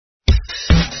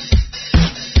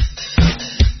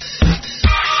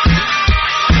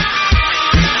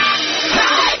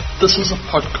This is a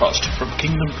podcast from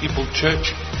Kingdom People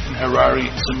Church in Harare,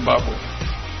 Zimbabwe.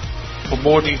 For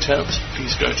more details,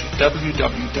 please go to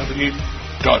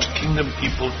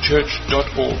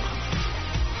www.kingdompeoplechurch.org.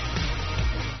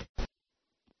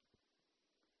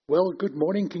 Well, good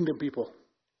morning, Kingdom People.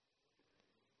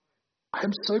 I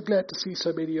am so glad to see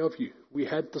so many of you. We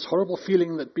had this horrible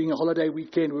feeling that being a holiday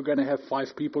weekend, we're going to have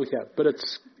 5 people here. But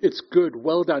it's good.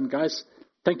 Well done, guys.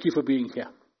 Thank you for being here.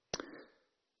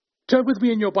 Turn with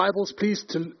me in your Bibles, please,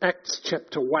 to Acts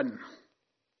chapter 1.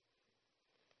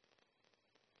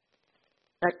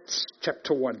 Acts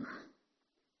chapter 1.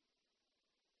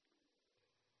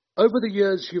 Over the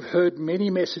years, you've heard many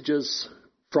messages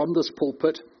from this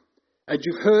pulpit, and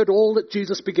you've heard all that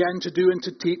Jesus began to do and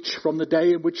to teach from the day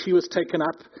in which he was taken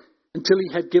up until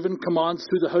he had given commands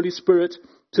through the Holy Spirit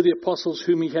to the apostles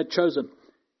whom he had chosen.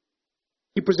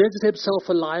 He presented himself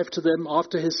alive to them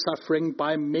after his suffering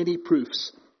by many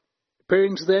proofs,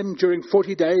 appearing to them during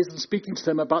 40 days and speaking to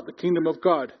them about the kingdom of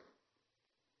God.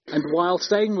 And while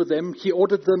staying with them, he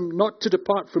ordered them not to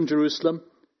depart from Jerusalem,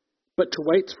 but to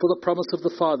wait for the promise of the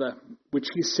Father, which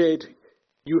he said,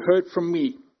 "You heard from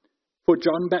me. For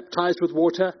John baptized with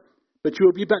water, but you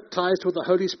will be baptized with the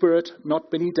Holy Spirit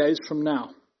not many days from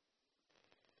now."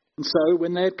 And so,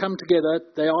 when they had come together,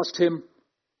 they asked him,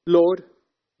 "Lord,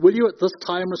 will you at this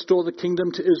time restore the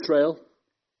kingdom to Israel?"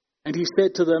 And he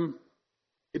said to them,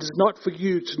 "It is not for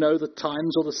you to know the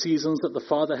times or the seasons that the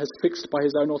Father has fixed by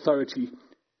his own authority,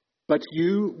 but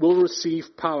you will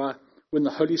receive power when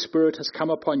the Holy Spirit has come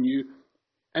upon you,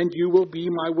 and you will be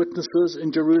my witnesses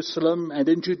in Jerusalem and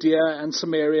in Judea and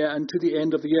Samaria and to the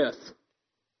end of the earth."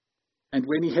 And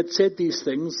when he had said these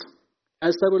things,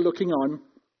 as they were looking on,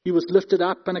 he was lifted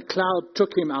up, and a cloud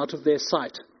took him out of their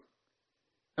sight.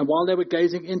 And while they were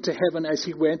gazing into heaven as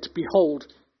he went,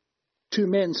 behold, 2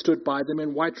 men stood by them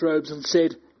in white robes and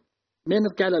said, "Men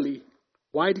of Galilee,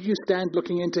 why do you stand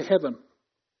looking into heaven?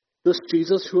 This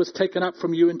Jesus who was taken up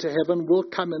from you into heaven will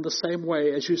come in the same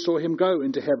way as you saw him go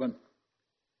into heaven."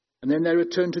 And then they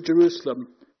returned to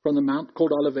Jerusalem from the mount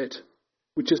called Olivet,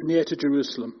 which is near to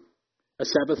Jerusalem, a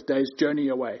Sabbath day's journey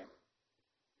away.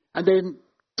 And then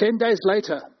 10 days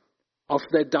later, after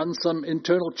they'd done some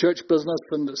internal church business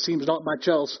and it seems not much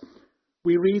else,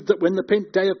 we read that when the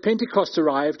day of Pentecost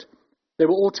arrived, they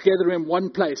were all together in one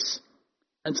place.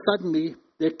 And suddenly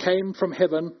there came from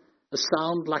heaven a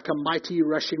sound like a mighty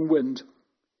rushing wind,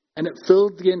 and it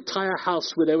filled the entire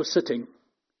house where they were sitting.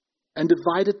 And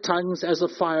divided tongues as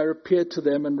of fire appeared to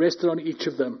them and rested on each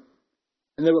of them.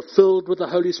 And they were filled with the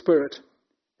Holy Spirit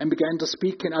and began to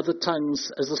speak in other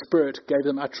tongues as the Spirit gave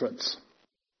them utterance.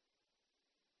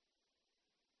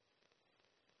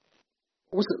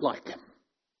 What was it like?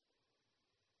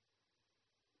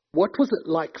 What was it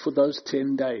like for those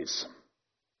 10 days?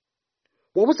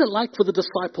 What was it like for the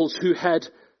disciples who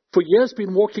had for years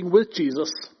been walking with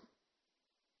Jesus,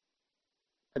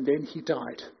 and then he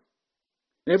died?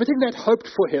 And everything they'd hoped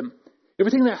for him,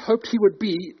 everything they hoped he would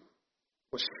be,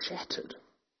 was shattered.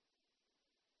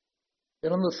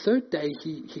 Then on the 3rd day,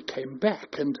 he came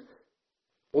back,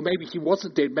 or maybe he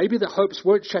wasn't dead. Maybe the hopes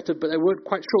weren't shattered, but they weren't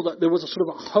quite sure. That there was a sort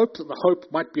of a hope that the hope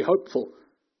might be hopeful.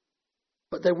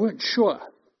 But they weren't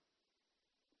sure.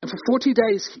 And for 40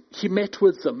 days, he met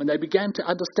with them, and they began to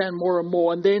understand more and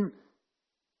more, and then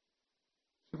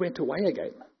he went away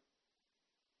again.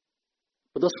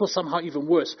 But this was somehow even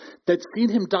worse. They'd seen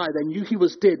him die. They knew he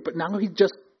was dead, but now he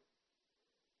just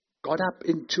got up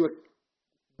into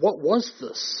what was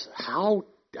this? How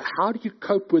do you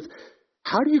cope when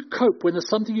there's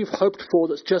something you've hoped for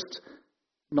that's just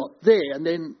not there? And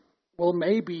then, well,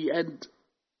 maybe,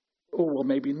 well,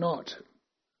 maybe not.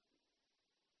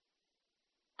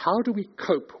 How do we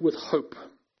cope with hope?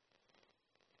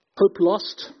 Hope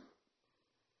lost,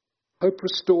 hope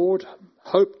restored,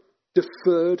 hope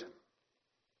deferred.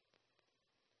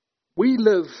 We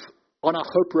live on a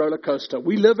hope roller coaster.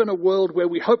 We live in a world where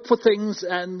we hope for things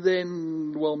and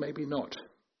then, well, maybe not.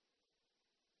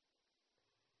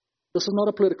 This is not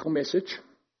a political message.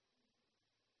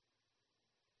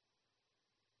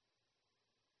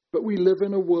 But we live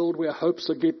in a world where hopes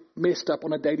get messed up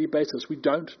on a daily basis. We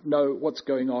don't know what's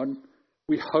going on.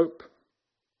 We hope.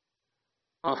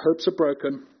 Our hopes are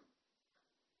broken.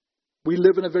 We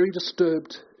live in a very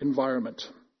disturbed environment.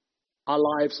 Our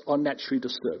lives are naturally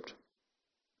disturbed.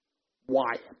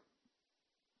 Why?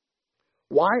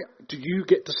 Why do you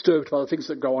get disturbed by the things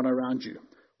that go on around you?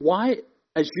 Why,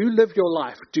 as you live your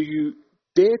life, do you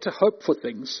dare to hope for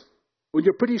things when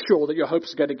you're pretty sure that your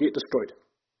hopes are going to get destroyed?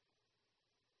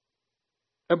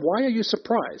 And why are you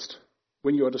surprised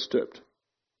when you are disturbed?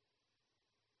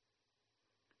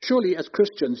 Surely, as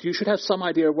Christians, you should have some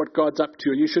idea of what God's up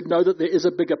to. You should know that there is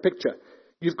a bigger picture.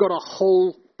 You've got a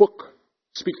whole book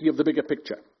speaking of the bigger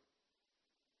picture.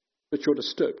 But you're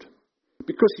disturbed.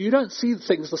 Because you don't see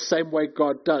things the same way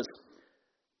God does.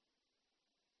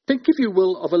 Think, if you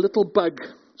will, of a little bug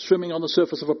swimming on the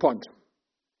surface of a pond.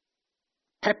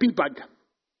 Happy bug.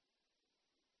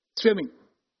 Swimming.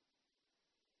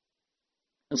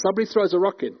 And somebody throws a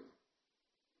rock in.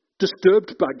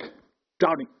 Disturbed bug.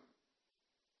 Drowning.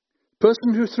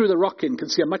 Person who threw the rock in can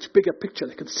see a much bigger picture.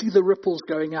 They can see the ripples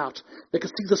going out. They can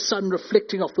see the sun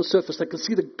reflecting off the surface. They can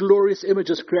see the glorious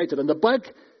images created. And the bug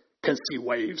can see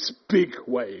waves, big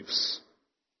waves.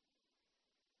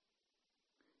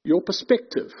 Your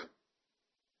perspective,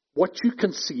 what you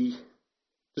can see,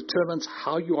 determines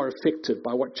how you are affected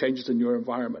by what changes in your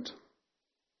environment.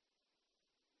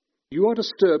 You are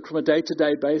disturbed on a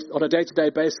day-to-day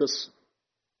basis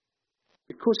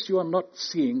because you are not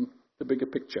seeing the bigger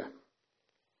picture.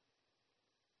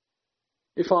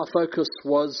 If our focus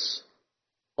was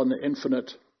on the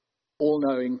infinite,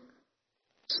 all-knowing,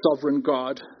 sovereign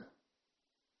God,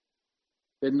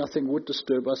 then nothing would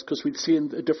disturb us because we'd see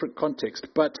in a different context.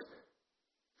 But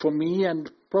for me, and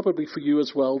probably for you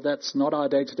as well, that's not our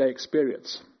day-to-day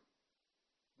experience.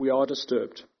 We are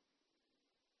disturbed.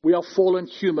 We are fallen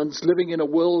humans living in a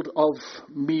world of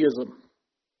meism.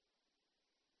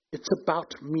 It's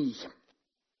about me.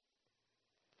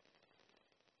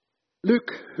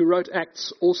 Luke, who wrote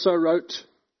Acts, also wrote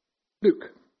Luke.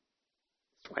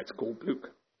 That's why it's called Luke.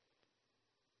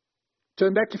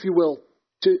 Turn back, if you will,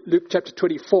 to Luke chapter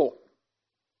 24.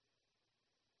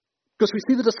 Because we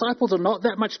see the disciples are not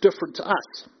that much different to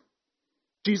us.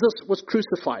 Jesus was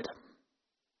crucified.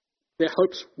 Their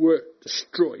hopes were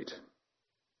destroyed.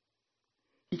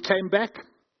 He came back,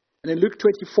 and in Luke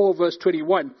 24, verse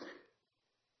 21,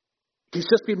 he's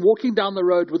just been walking down the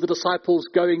road with the disciples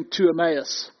going to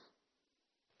Emmaus.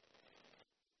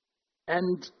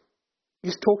 And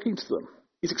he's talking to them.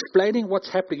 He's explaining what's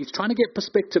happening. He's trying to get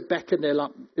perspective back in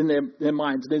their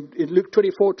minds. And in Luke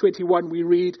 24:21, we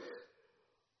read,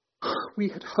 we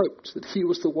had hoped that he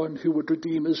was the one who would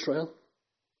redeem Israel.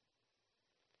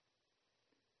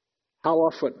 How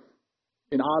often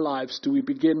in our lives do we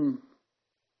begin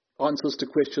answers to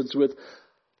questions with,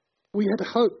 we had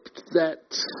hoped that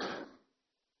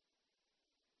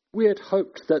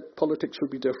politics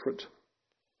would be different.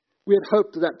 We had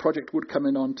hoped that project would come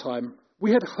in on time.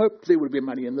 We had hoped there would be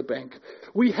money in the bank.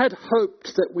 We had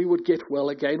hoped that we would get well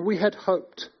again. We had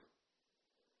hoped.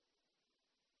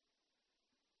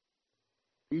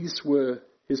 These were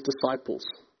his disciples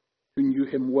who knew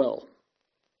him well,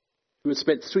 who had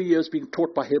spent 3 years being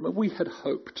taught by him, and we had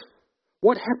hoped.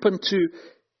 What happened to,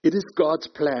 it is God's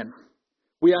plan.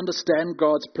 We understand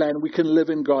God's plan. We can live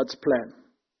in God's plan.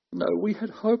 No, we had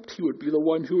hoped he would be the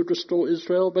one who would restore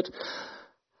Israel, but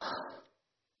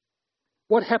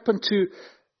what happened to,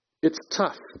 it's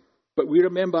tough, but we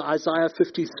remember Isaiah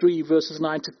 53 verses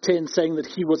 9 to 10 saying that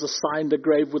he was assigned a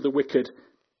grave with the wicked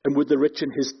and with the rich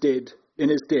in his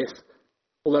death.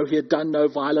 Although he had done no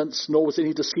violence, nor was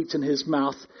any deceit in his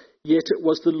mouth, yet it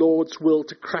was the Lord's will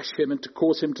to crush him and to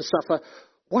cause him to suffer.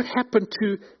 What happened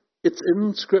to, it's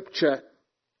in Scripture,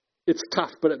 it's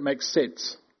tough, but it makes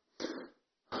sense.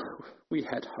 We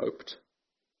had hoped.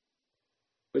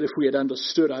 But if we had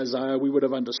understood Isaiah, we would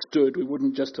have understood. We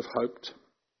wouldn't just have hoped.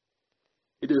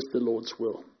 It is the Lord's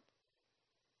will.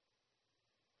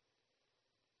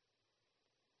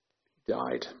 He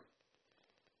died,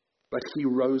 but he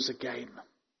rose again.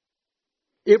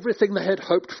 Everything they had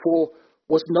hoped for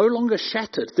was no longer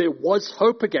shattered. There was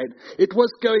hope again. It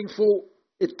was going for,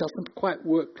 it doesn't quite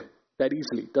work that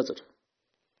easily, does it?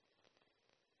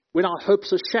 When our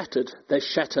hopes are shattered, they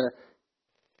shatter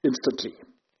instantly.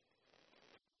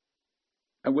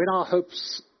 And when our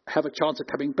hopes have a chance of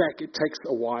coming back, it takes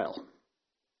a while.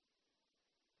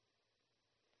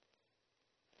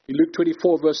 In Luke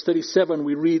 24, verse 37,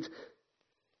 we read,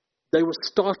 they were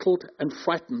startled and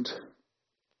frightened,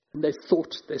 and they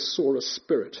thought they saw a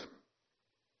spirit.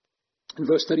 In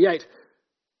verse 38,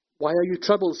 why are you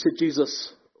troubled, said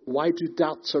Jesus. Why do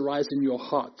doubts arise in your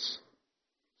hearts?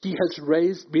 He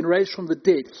has been raised from the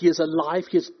dead. He is alive.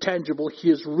 He is tangible. He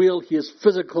is real. He is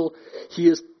physical. He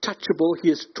is touchable.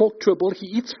 He is talked toable. He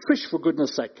eats fish, for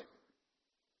goodness sake.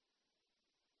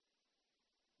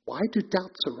 Why do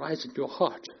doubts arise in your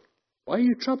heart? Why are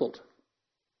you troubled?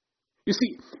 You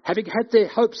see, having had their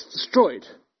hopes destroyed,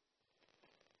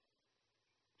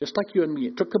 just like you and me,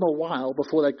 it took them a while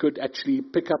before they could actually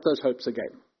pick up those hopes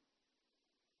again.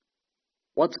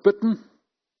 Once bitten,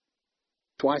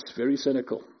 twice very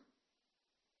cynical,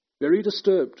 very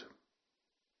disturbed.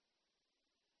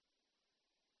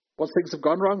 Once things have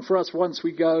gone wrong for us once,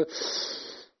 we go,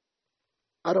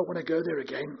 I don't want to go there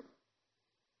again.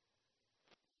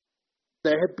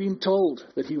 They had been told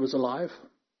that he was alive.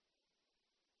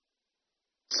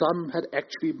 Some had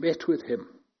actually met with him,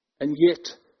 and yet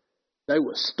they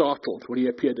were startled when he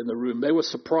appeared in the room. They were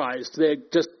surprised. They're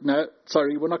just, no,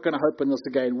 sorry, we're not going to hope in this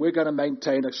again. We're going to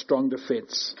maintain a strong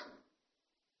defense.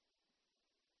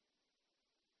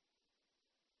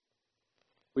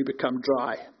 We become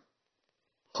dry,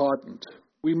 hardened.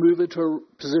 We move into a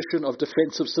position of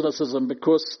defensive cynicism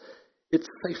because it's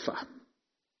safer.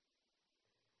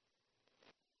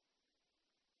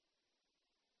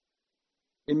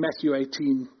 In Matthew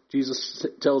 18, Jesus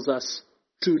tells us,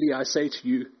 truly I say to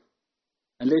you,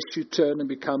 unless you turn and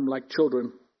become like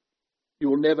children, you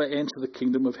will never enter the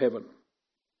kingdom of heaven.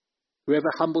 Whoever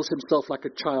humbles himself like a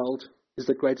child is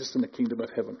the greatest in the kingdom of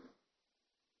heaven.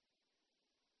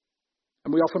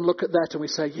 And we often look at that and we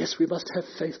say, yes, we must have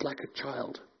faith like a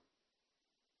child.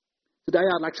 Today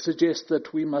I'd like to suggest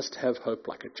that we must have hope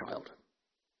like a child.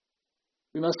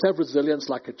 We must have resilience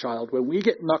like a child. When we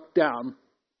get knocked down,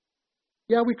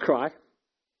 yeah, we cry,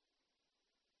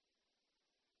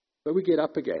 but we get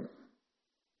up again.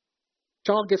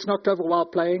 Child gets knocked over while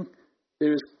playing,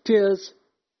 there is tears,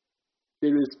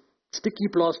 there is sticky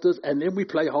plasters, and then we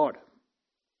play hard.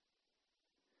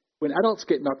 When adults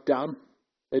get knocked down,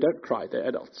 they don't cry, they're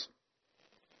adults.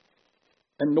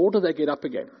 And nor do they get up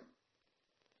again.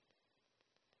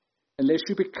 Unless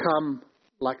you become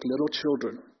like little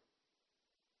children.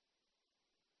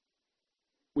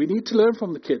 We need to learn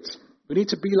from the kids. We need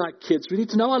to be like kids. We need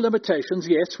to know our limitations,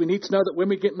 yes. We need to know that when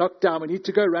we get knocked down, we need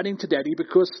to go running to daddy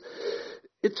because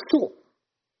it's sore.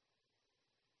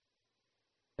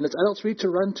 And as adults, we need to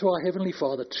run to our Heavenly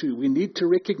Father too. We need to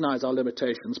recognize our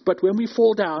limitations. But when we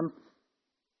fall down,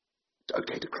 it's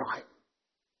okay to cry.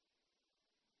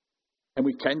 And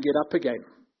we can get up again.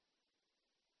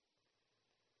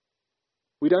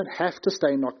 We don't have to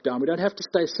stay knocked down. We don't have to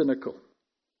stay cynical.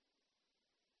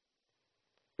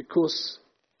 Because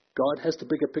God has the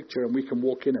bigger picture and we can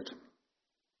walk in it.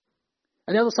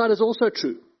 And the other side is also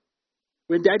true.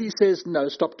 When daddy says, no,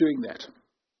 stop doing that.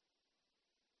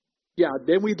 Yeah,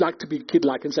 then we'd like to be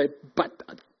kid-like and say, but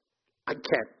I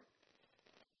can't.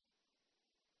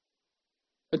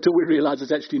 Until we realize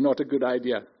it's actually not a good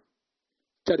idea.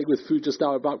 Chatting with Fu just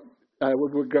now about when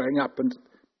we were growing up, and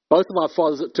both of our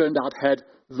fathers, it turned out, had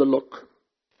the look.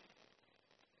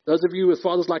 Those of you with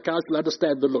fathers like ours will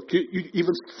understand the look. You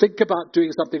even think about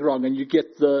doing something wrong and you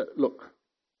get the look.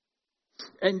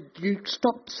 And you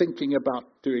stop thinking about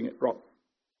doing it wrong.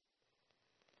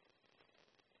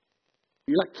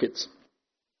 You like kids.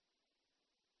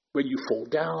 When you fall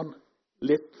down,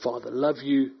 let Father love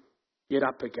you, get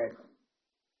up again.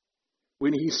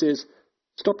 When he says,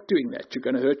 stop doing that, you're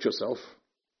going to hurt yourself.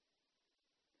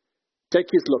 Take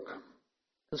his look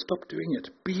and stop doing it.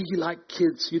 Be like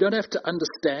kids. You don't have to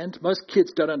understand. Most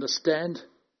kids don't understand.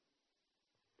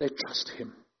 They trust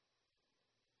him.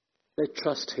 They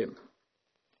trust him.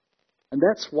 And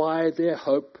that's why their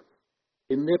hope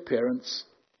in their parents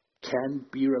can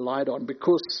be relied on,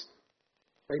 because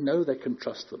they know they can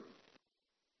trust them.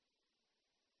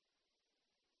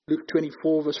 Luke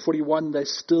 24 verse 41, they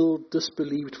still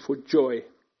disbelieved for joy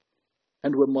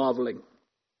and were marveling.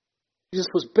 Jesus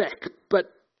was back,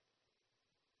 but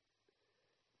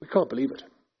we can't believe it.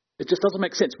 It just doesn't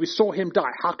make sense. We saw him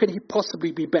die. How can he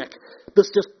possibly be back?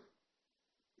 This just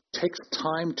takes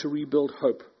time to rebuild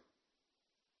hope.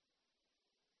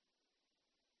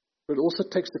 But it also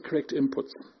takes the correct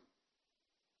inputs.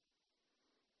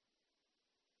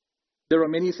 There are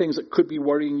many things that could be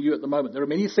worrying you at the moment. There are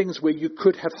many things where you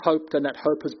could have hoped and that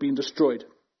hope has been destroyed.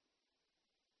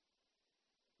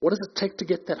 What does it take to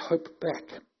get that hope back?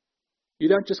 You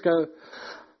don't just go,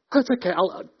 oh, it's okay,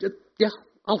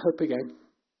 I'll hope again.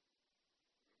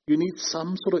 You need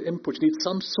some sort of input. You need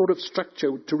some sort of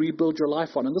structure to rebuild your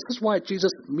life on. And this is why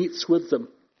Jesus meets with them.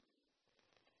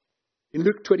 In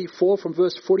Luke 24 from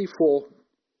verse 44,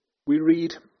 we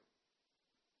read,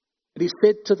 and he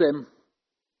said to them,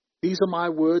 these are my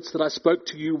words that I spoke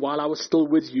to you while I was still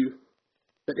with you,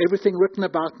 that everything written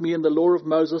about me in the law of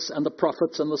Moses and the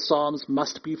prophets and the Psalms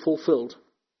must be fulfilled.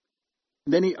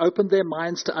 And then he opened their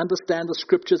minds to understand the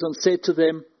scriptures and said to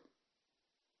them,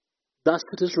 thus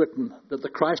it is written that the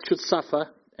Christ should suffer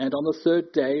and on the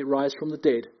third day rise from the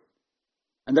dead,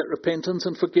 and that repentance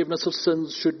and forgiveness of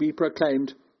sins should be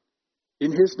proclaimed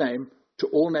in his name to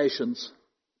all nations,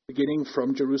 beginning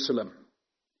from Jerusalem.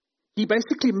 He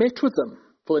basically met with them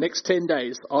for the next 10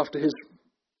 days for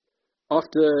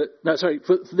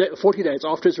 40 days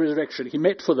after his resurrection. He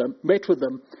met with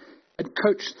them and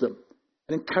coached them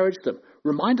and encouraged them.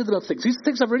 reminded them of things. These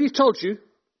things I've already told you.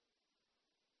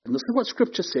 And this is what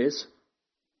Scripture says.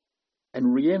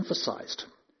 And re-emphasized,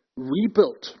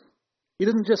 rebuilt. He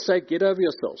didn't just say, get over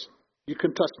yourselves. You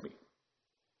can trust me.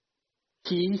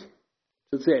 He,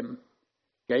 to them,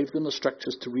 gave them the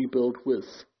structures to rebuild with.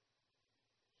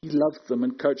 He loved them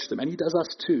and coached them. And he does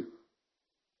us too.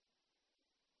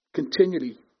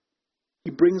 Continually.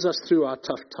 He brings us through our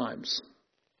tough times.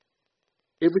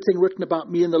 Everything written about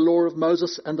me in the law of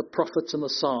Moses and the prophets and the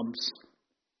Psalms.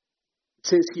 It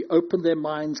says he opened their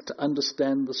minds to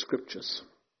understand the Scriptures.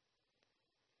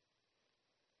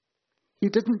 He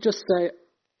didn't just say,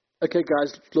 okay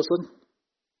guys, listen,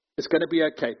 it's going to be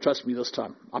okay. Trust me this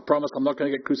time. I promise I'm not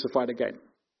going to get crucified again.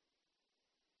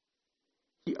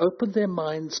 He opened their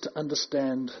minds to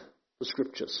understand the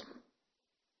Scriptures.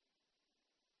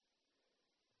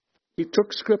 He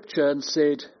took Scripture and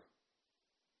said,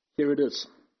 here it is.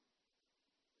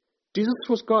 Jesus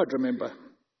was God, remember,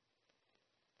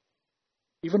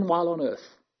 even while on earth.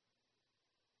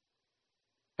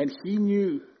 And he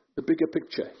knew the bigger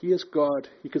picture. He is God.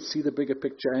 He could see the bigger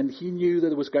picture. And he knew that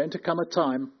there was going to come a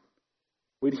time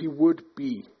when he would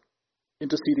be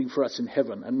interceding for us in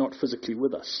heaven and not physically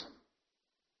with us.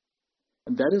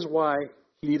 And that is why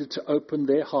he needed to open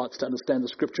their hearts to understand the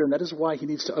Scripture. And that is why he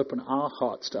needs to open our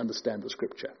hearts to understand the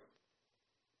Scripture.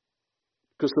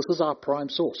 Because this is our prime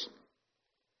source.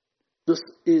 This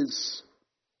is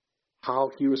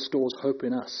how he restores hope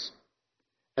in us.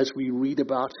 As we read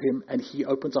about him and he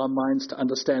opens our minds to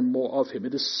understand more of him.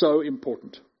 It is so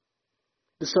important.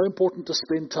 It is so important to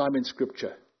spend time in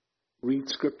Scripture. Read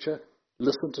Scripture.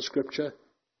 Listen to Scripture.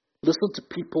 Listen to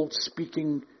people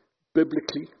speaking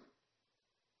biblically.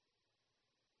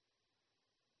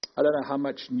 I don't know how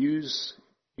much news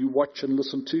you watch and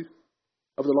listen to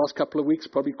over the last couple of weeks.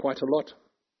 Probably quite a lot.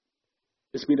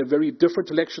 It's been a very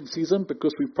different election season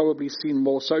because we've probably seen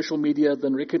more social media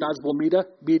than recognizable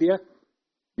media.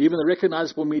 Even the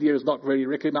recognizable media is not very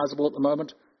recognizable at the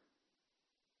moment.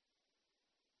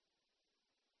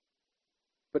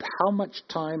 But how much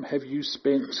time have you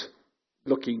spent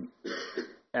looking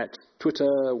at Twitter,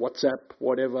 WhatsApp,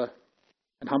 whatever,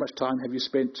 and how much time have you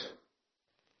spent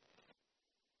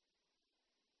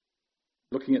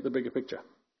looking at the bigger picture?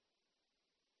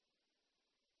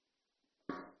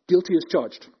 Guilty as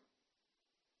charged.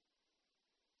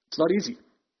 It's not easy.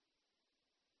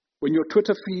 When your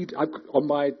Twitter feed, on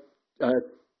my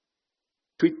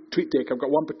tweet deck, I've got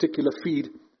one particular feed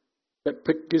that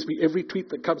gives me every tweet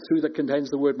that comes through that contains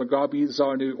the word Mugabe,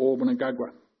 ZANU, or Mnangagwa.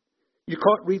 You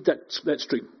can't read that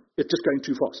stream. It's just going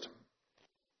too fast.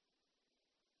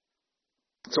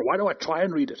 So why do I try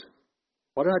and read it?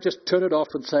 Why don't I just turn it off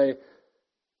and say,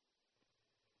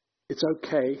 it's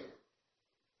okay,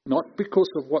 not because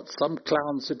of what some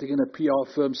clown sitting in a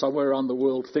PR firm somewhere around the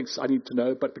world thinks I need to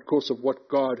know, but because of what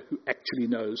God, who actually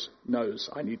knows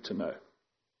I need to know.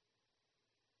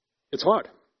 It's hard.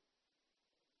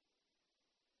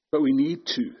 But we need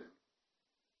to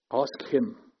ask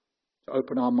him to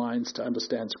open our minds to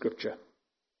understand Scripture.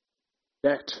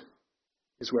 That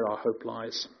is where our hope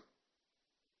lies.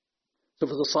 So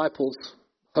for the disciples,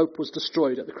 hope was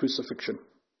destroyed at the crucifixion.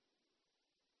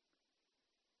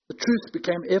 The truth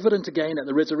became evident again at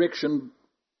the resurrection,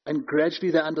 and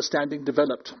gradually their understanding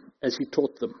developed as he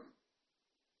taught them.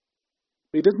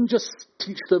 He didn't just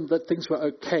teach them that things were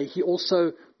okay, he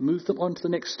also moved them on to the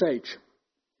next stage.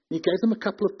 He gave them a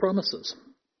couple of promises.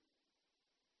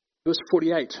 Verse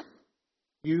 48,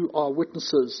 you are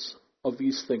witnesses of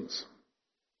these things.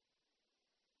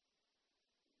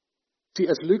 See,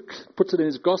 as Luke puts it in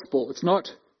his gospel, it's not,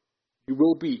 you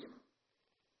will be.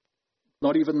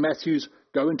 Not even Matthew's,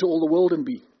 go into all the world and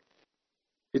be.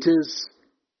 It is,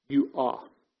 you are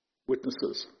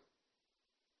witnesses.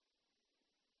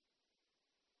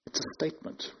 It's a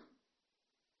statement.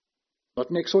 Not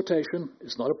an exhortation.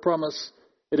 It's not a promise.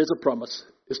 It is a promise.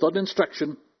 It's not an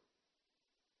instruction.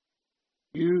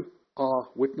 You are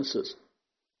witnesses.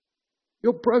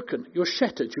 You're broken. You're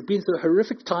shattered. You've been through a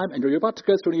horrific time and you're about to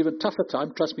go through an even tougher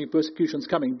time. Trust me, persecution's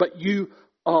coming. But you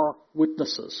are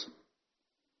witnesses.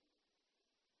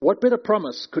 What better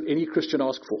promise could any Christian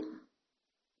ask for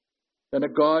than a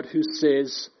God who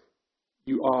says,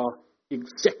 you are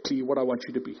exactly what I want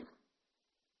you to be?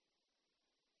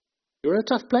 You're in a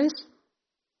tough place.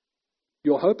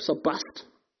 Your hopes are bust.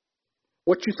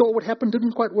 What you thought would happen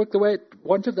didn't quite work the way it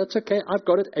wanted. That's okay. I've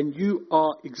got it. And you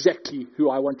are exactly who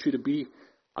I want you to be.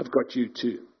 I've got you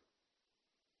too.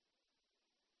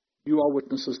 You are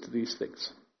witnesses to these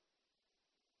things.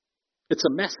 It's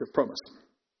a massive promise.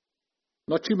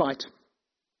 Not you might.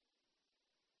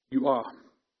 You are.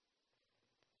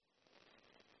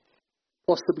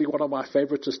 possibly one of my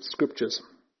favoritist scriptures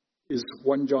is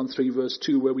 1 John 3 verse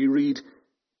 2, where we read,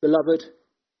 "Beloved,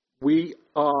 we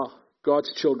are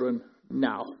God's children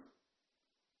now,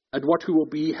 and what we will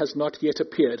be has not yet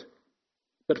appeared.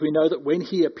 But we know that when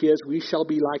he appears, we shall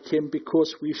be like him,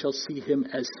 because we shall see him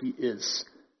as he is."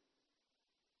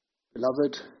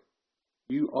 Beloved,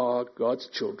 you are God's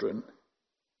children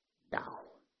now.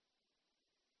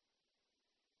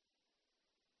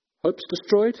 Hopes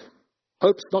destroyed?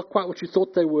 Hopes not quite what you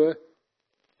thought they were?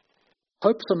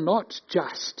 Hopes are not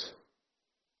just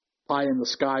pie in the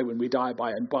sky when we die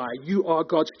by and by. You are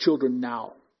God's children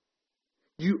now.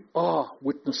 You are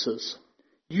witnesses.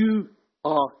 You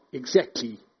are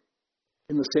exactly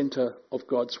in the center of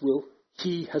God's will.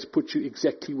 He has put you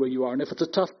exactly where you are. And if it's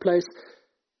a tough place,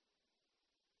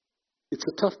 it's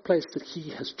a tough place that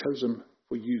he has chosen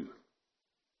for you.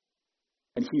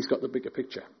 And he's got the bigger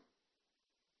picture.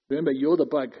 Remember, you're the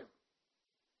bug.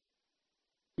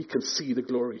 He can see the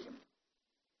glory.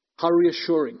 How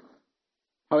reassuring.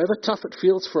 However tough it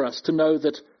feels for us to know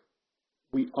that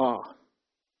we are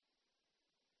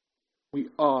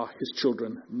his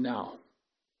children now.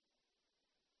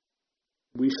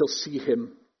 We shall see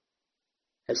him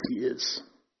as he is.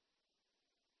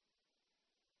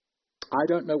 I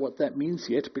don't know what that means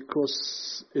yet,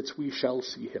 because it's we shall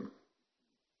see him.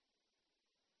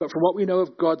 But from what we know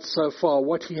of God so far,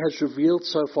 what he has revealed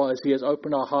so far as he has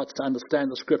opened our hearts to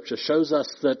understand the scripture, shows us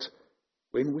that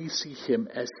when we see him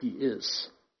as he is,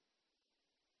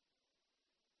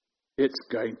 it's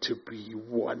going to be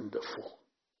wonderful,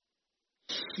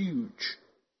 huge,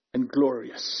 and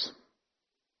glorious.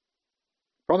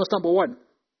 Promise number 1,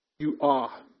 you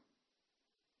are.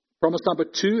 Promise number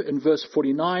 2 in verse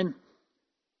 49,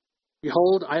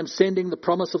 "Behold, I am sending the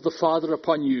promise of the Father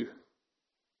upon you,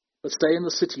 but stay in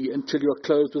the city until you are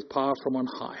clothed with power from on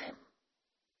high."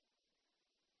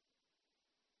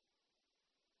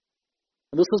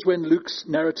 And this is when Luke's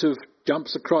narrative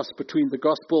jumps across between the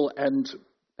Gospel and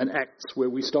Acts, where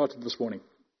we started this morning.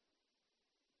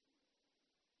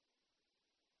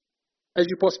 As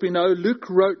you possibly know, Luke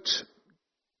wrote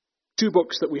 2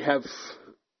 books that we have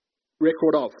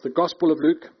record of, the Gospel of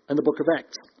Luke and the book of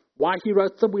Acts. Why he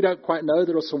wrote them, we don't quite know.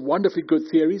 There are some wonderfully good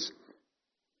theories.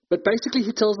 But basically,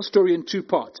 he tells the story in 2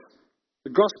 parts. The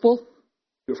Gospel,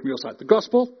 you're from your side, the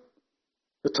Gospel,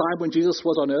 the time when Jesus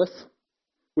was on earth,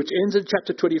 which ends in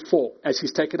chapter 24 as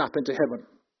he's taken up into heaven.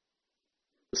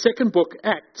 The second book,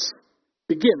 Acts,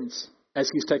 begins as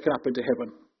he's taken up into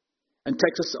heaven and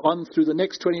takes us on through the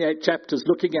next 28 chapters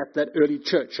looking at that early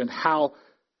church and how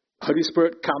the Holy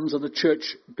Spirit comes and the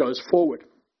church goes forward.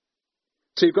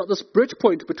 So you've got this bridge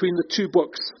point between the 2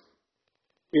 books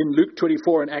in Luke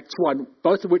 24 and Acts 1,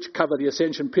 both of which cover the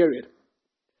Ascension period.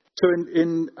 So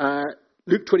in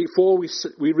Luke 24,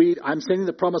 we read, "I'm sending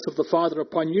the promise of the Father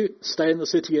upon you. Stay in the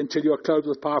city until you are clothed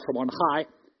with power from on high."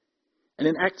 And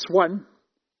in Acts 1,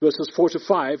 verses 4 to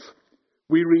 5,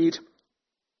 we read,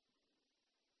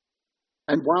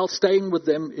 "And while staying with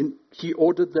them, he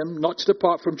ordered them not to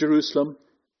depart from Jerusalem,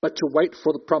 but to wait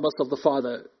for the promise of the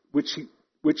Father, which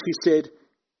he said,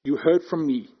 'You heard from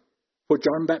me. For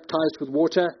John baptized with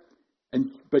water,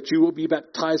 but you will be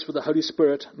baptized with the Holy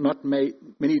Spirit not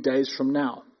many days from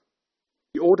now.'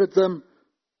 He ordered them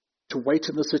to wait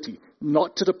in the city,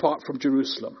 not to depart from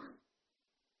Jerusalem."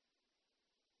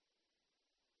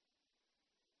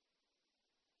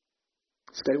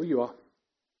 Stay where you are.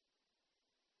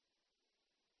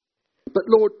 "But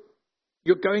Lord,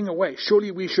 you're going away.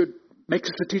 Surely we should make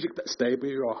a strategic bet." Stay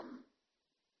where you are.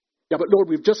 "Yeah, but Lord,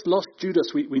 we've just lost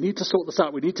Judas. We need to sort this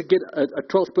out. We need to get a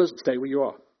 12th person." Stay where you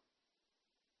are.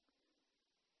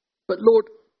 "But Lord,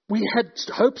 we had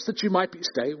hopes that you might be."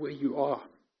 Stay where you are.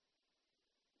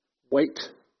 Wait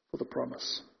for the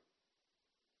promise.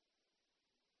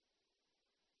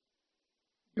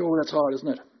 Oh, that's hard,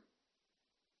 isn't it?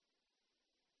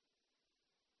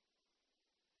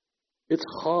 It's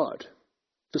hard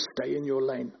to stay in your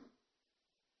lane.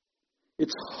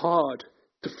 It's hard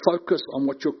to focus on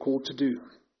what you're called to do.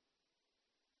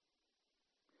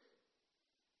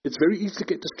 It's very easy to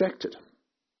get distracted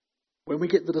when we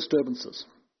get the disturbances.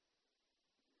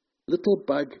 Little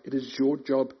bug, it is your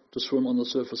job to swim on the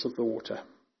surface of the water.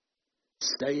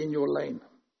 Stay in your lane.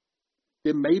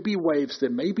 There may be waves,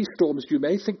 there may be storms. You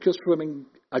may think you're swimming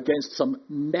against some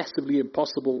massively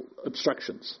impossible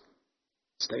obstructions.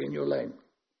 Stay in your lane.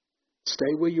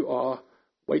 Stay where you are.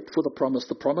 Wait for the promise.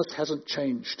 The promise hasn't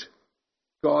changed.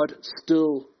 God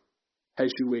still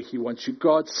has you where he wants you.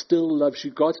 God still loves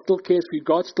you. God still cares for you.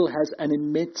 God still has an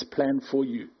immense plan for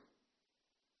you.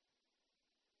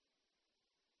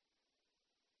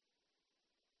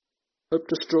 Hope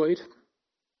destroyed?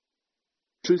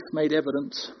 truth made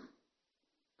evident,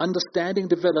 understanding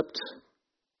developed,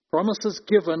 promises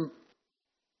given,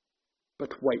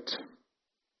 but wait.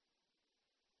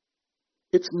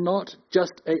 It's not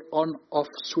just a on-off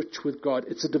switch with God.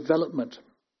 It's a development.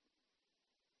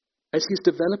 As He's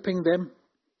developing them,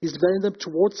 He's developing them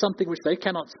towards something which they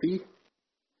cannot see,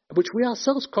 which we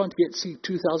ourselves can't yet see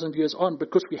 2,000 years on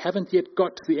because we haven't yet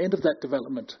got to the end of that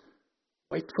development.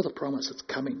 Wait for the promise. It's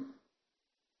coming.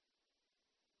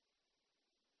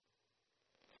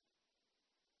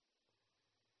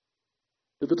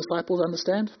 Did the disciples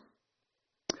understand?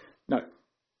 No.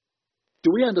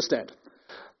 Do we understand?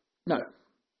 No.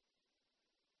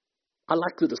 I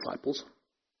like the disciples.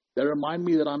 They remind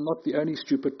me that I'm not the only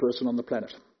stupid person on the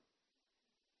planet.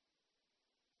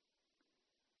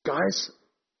 Guys,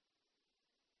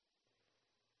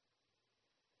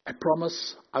 I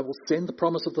promise I will send the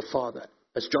promise of the Father.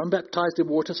 As John baptized in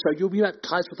water, so you'll be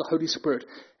baptized with the Holy Spirit,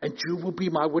 and you will be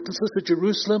my witnesses to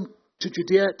Jerusalem, to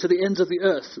Judea, to the ends of the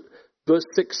earth. Verse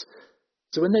 6.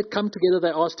 So when they'd come together,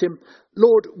 they asked him,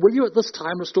 Lord, will you at this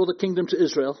time restore the kingdom to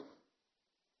Israel?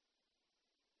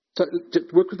 So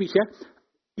work with me here.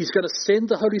 He's going to send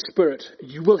the Holy Spirit.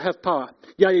 You will have power.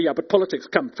 Yeah, but politics,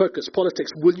 come, focus,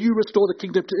 politics. Will you restore the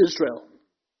kingdom to Israel?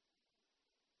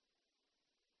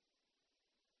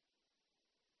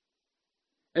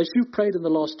 As you've prayed in the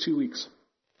last 2 weeks,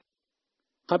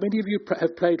 how many of you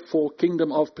have prayed for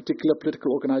kingdom of particular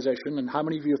political organization, and how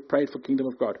many of you have prayed for kingdom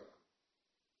of God?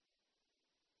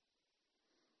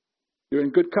 You're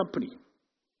in good company.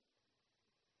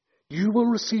 You will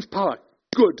receive power.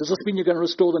 Good. Does this mean you're going to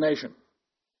restore the nation?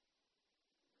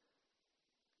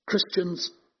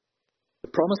 Christians, the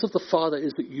promise of the Father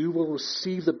is that you will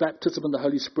receive the baptism in the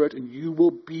Holy Spirit and you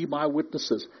will be my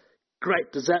witnesses.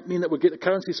 Great. Does that mean that we'll get the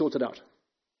currency sorted out?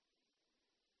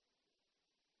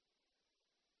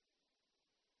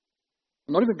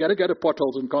 I'm not even going to go to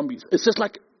potholes and combis. It's just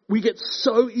like we get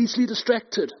so easily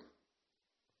distracted.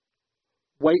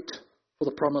 Wait for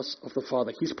the promise of the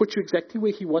Father. He's put you exactly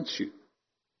where He wants you.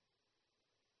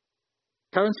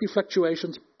 Currency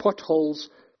fluctuations, potholes,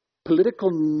 political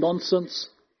nonsense.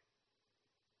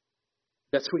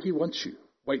 That's where He wants you.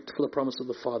 Wait for the promise of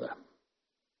the Father.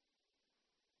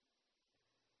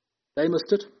 They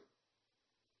missed it.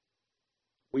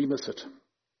 We miss it.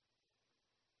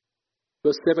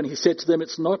 Verse 7, He said to them,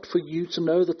 it's not for you to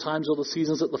know the times or the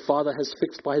seasons that the Father has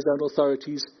fixed by His own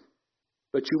authorities,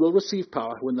 but you will receive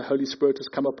power when the Holy Spirit has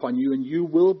come upon you, and you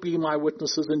will be my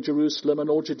witnesses in Jerusalem and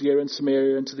all Judea and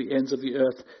Samaria and to the ends of the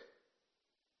earth.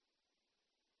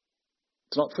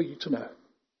 It's not for you to know.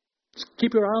 Just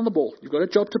keep your eye on the ball. You've got a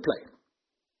job to play,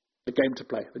 a game to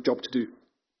play, a job to do.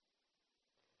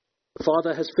 The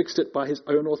Father has fixed it by His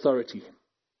own authority.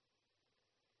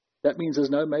 That means there's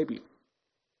no maybe.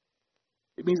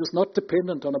 It means it's not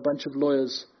dependent on a bunch of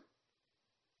lawyers.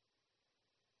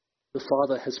 The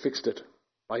Father has fixed it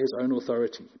by His own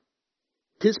authority.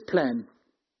 His plan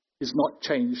is not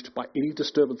changed by any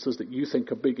disturbances that you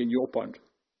think are big in your pond.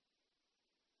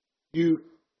 You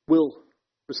will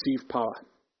receive power.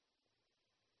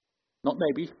 Not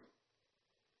maybe.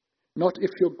 Not if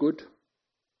you're good.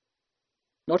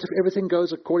 Not if everything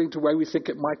goes according to the way we think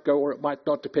it might go, or it might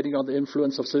not, depending on the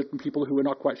influence of certain people who we're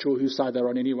not quite sure whose side they're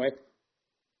on anyway.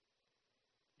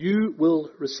 You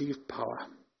will receive power.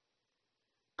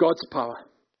 God's power.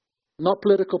 Not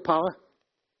political power.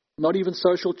 Not even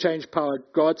social change power.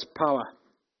 God's power.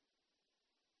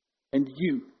 And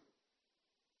you.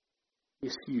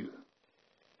 Yes, you.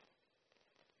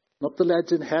 Not the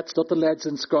lads in hats, not the lads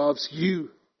in scarves. You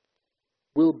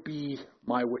will be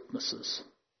my witnesses.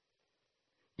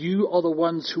 You are the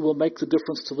ones who will make the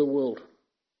difference to the world.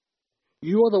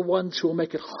 You are the ones who will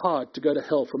make it hard to go to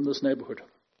hell from this neighborhood.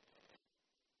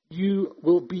 You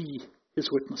will be His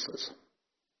witnesses.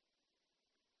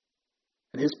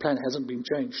 And His plan hasn't been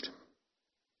changed.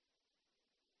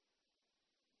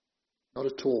 Not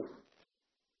at all.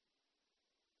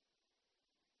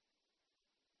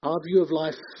 Our view of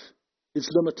life is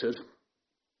limited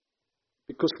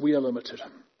because we are limited.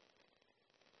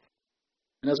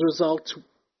 And as a result,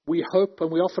 we hope, and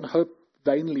we often hope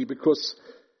vainly because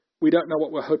we don't know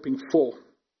what we're hoping for.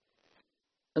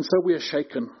 And so we are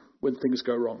shaken when things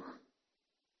go wrong.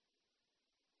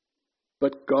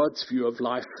 But God's view of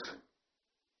life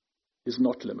is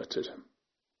not limited.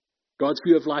 God's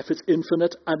view of life is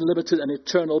infinite, unlimited, and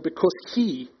eternal because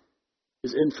He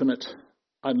is infinite,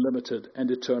 unlimited, and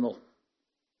eternal.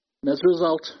 And as a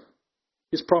result,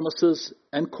 His promises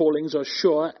and callings are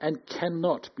sure and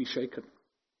cannot be shaken.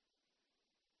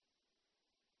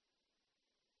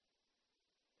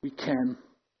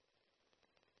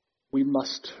 We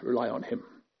must rely on Him.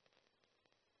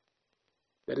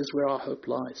 That is where our hope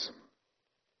lies.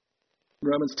 In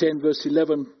Romans 10 verse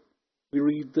 11, we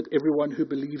read that everyone who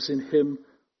believes in him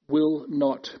will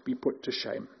not be put to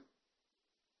shame.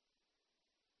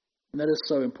 And that is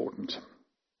so important.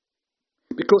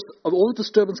 Because of all the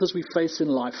disturbances we face in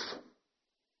life,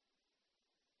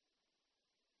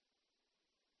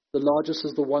 the largest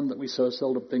is the one that we so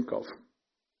seldom think of.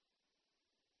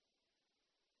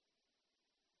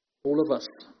 All of us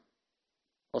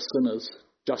are sinners,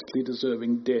 justly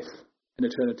deserving death and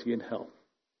eternity in hell.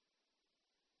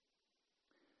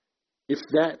 If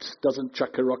that doesn't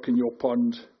chuck a rock in your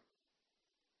pond,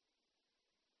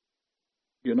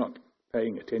 you're not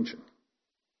paying attention.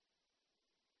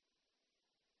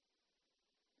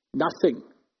 Nothing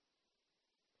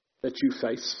that you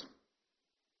face,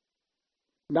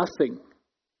 nothing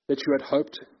that you had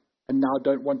hoped and now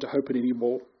don't want to hope it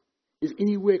anymore, is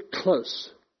anywhere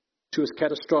close to as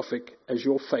catastrophic as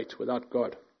your fate without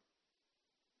God.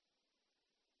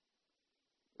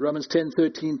 Romans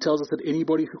 10:13 tells us that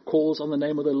anybody who calls on the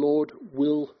name of the Lord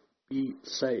will be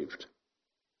saved.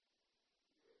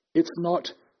 It's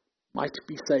not might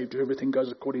be saved if everything goes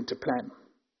according to plan.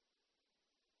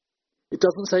 It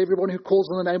doesn't say everyone who calls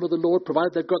on the name of the Lord,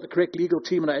 provided they've got the correct legal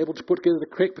team and are able to put together the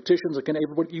correct petitions and can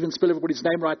even spell everybody's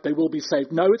name right, they will be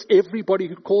saved. No, it's everybody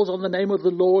who calls on the name of the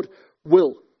Lord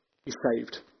will be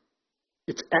saved.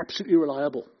 It's absolutely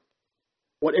reliable.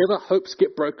 Whatever hopes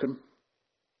get broken,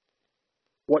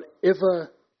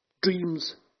 whatever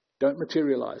dreams don't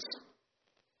materialize,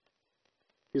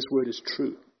 His word is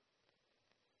true.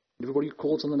 Everybody who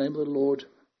calls on the name of the Lord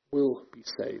will be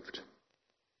saved.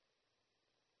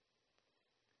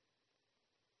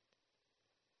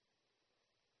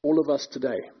 All of us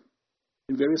today,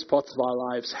 in various parts of our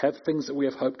lives, have things that we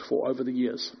have hoped for over the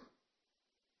years.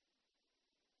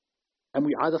 And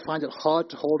we either find it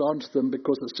hard to hold on to them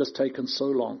because it's just taken so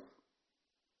long,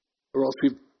 or else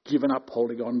we've given up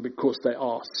holding on because they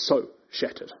are so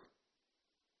shattered.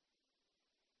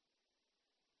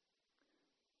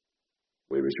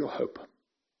 Where is your hope?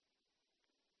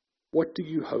 What do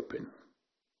you hope in?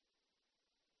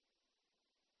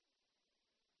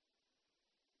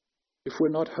 If we're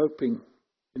not hoping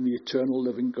in the eternal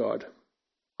living God,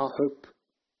 our hope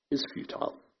is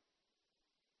futile.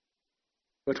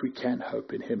 But we can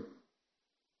hope in Him.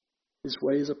 His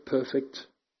ways are perfect.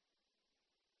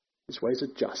 His ways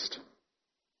are just.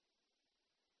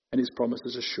 And His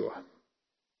promises are sure.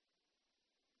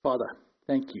 Father,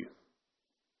 thank you.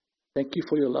 Thank you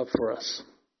for your love for us.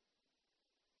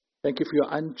 Thank you for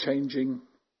your unchanging,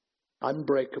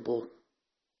 unbreakable,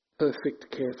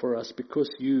 perfect care for us, because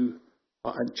you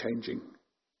are unchanging,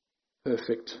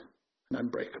 perfect, and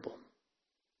unbreakable.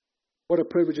 What a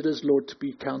privilege it is, Lord, to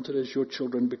be counted as your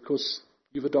children because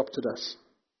you've adopted us.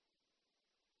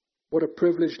 What a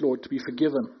privilege, Lord, to be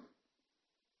forgiven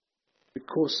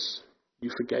because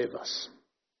you forgave us,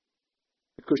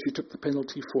 because you took the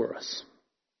penalty for us.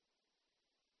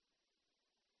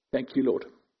 Thank you, Lord,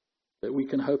 that we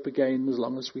can hope again as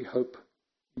long as we hope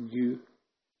in you,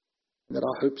 and that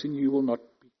our hopes in you will not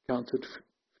be counted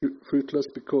fruitless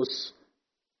because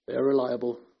they are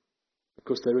reliable,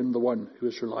 because they're in the one who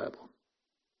is reliable.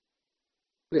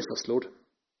 Bless us, Lord.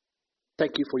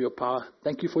 Thank you for your power.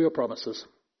 Thank you for your promises.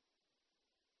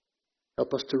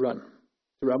 Help us to run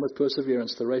with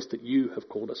perseverance the race that you have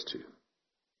called us to.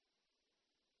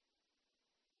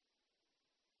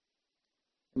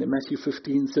 And in Matthew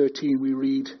 15:13 we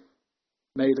read,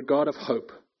 "May the God of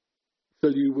hope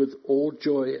fill you with all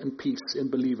joy and peace in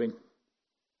believing,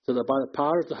 so that by the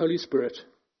power of the Holy Spirit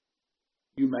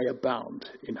you may abound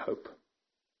in hope."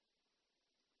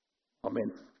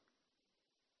 Amen.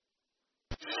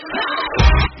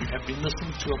 You have been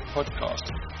listening to a podcast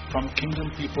from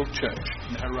Kingdom People Church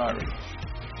in Harare.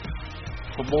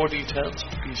 For more details,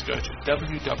 please go to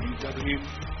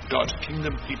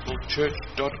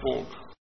www.kingdompeoplechurch.org.